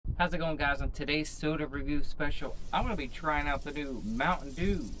How's it going, guys? On today's soda review special, I'm going to be trying out the new Mountain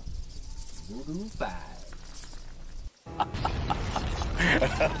Dew Voodew 5.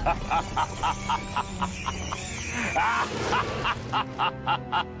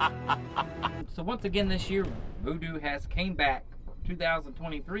 So once again this year, Voodew has came back for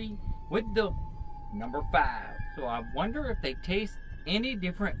 2023 with the number 5. So I wonder if they taste any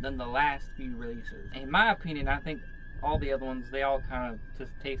different than the last few releases. In my opinion, I think all the other ones, they all kind of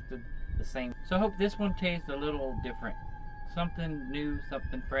just tasted the same. So I hope this one tastes a little different. Something new,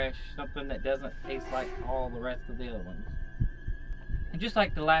 something fresh, something that doesn't taste like all the rest of the other ones. And just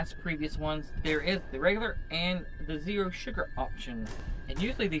like the last previous ones, there is the regular and the zero sugar option. And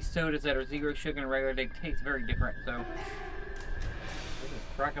usually these sodas that are zero sugar and regular, they taste very different. So let's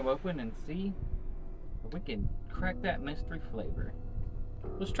just crack them open and see if we can crack that mystery flavor.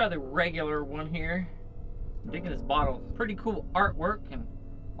 Let's try the regular one here. I'm digging this bottle. Pretty cool artwork and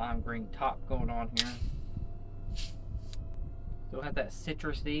lime green top going on here. Still have that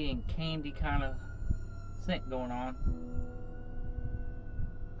citrusy and candy kind of scent going on.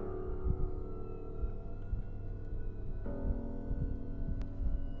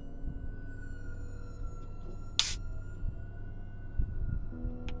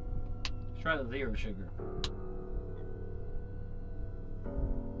 Let's try the zero sugar.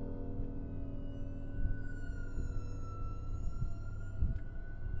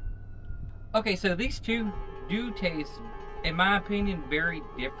 Okay, so these two do taste, in my opinion, very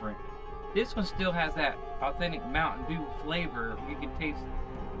different. This one still has that authentic Mountain Dew flavor. You can taste,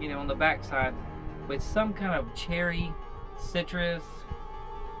 you know, on the backside with some kind of cherry, citrus,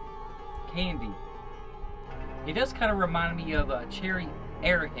 candy. It does kind of remind me of a cherry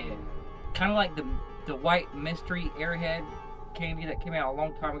Airhead. Kind of like the white mystery Airhead candy that came out a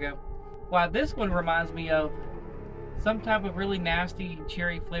long time ago. While this one reminds me of some type of really nasty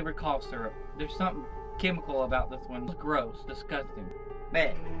cherry flavored cough syrup. There's something chemical about this one. It's gross, disgusting,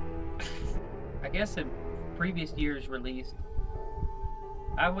 bad. I guess in previous years released,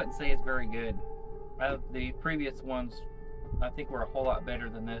 I wouldn't say it's very good. The previous ones, I think, were a whole lot better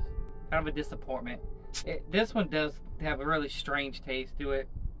than this. Kind of a disappointment. This one does have a really strange taste to it.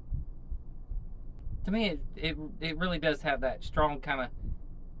 To me, it really does have that strong kind of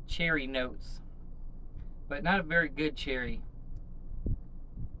cherry notes. But not a very good cherry.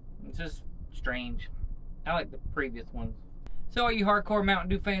 It's just strange. I like the previous ones. So all you hardcore Mountain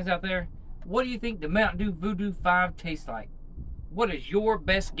Dew fans out there, what do you think the Mountain Dew Voodew 5 tastes like? What is your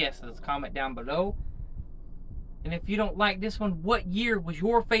best guesses? Comment down below. And if you don't like this one, what year was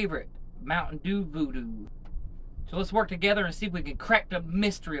your favorite Mountain Dew Voodew? So let's work together and see if we can crack the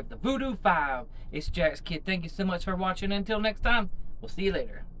mystery of the Voodew 5. It's Jaxkid. Thank you so much for watching. Until next time, we'll see you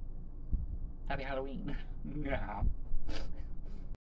later. Happy Halloween. Yeah.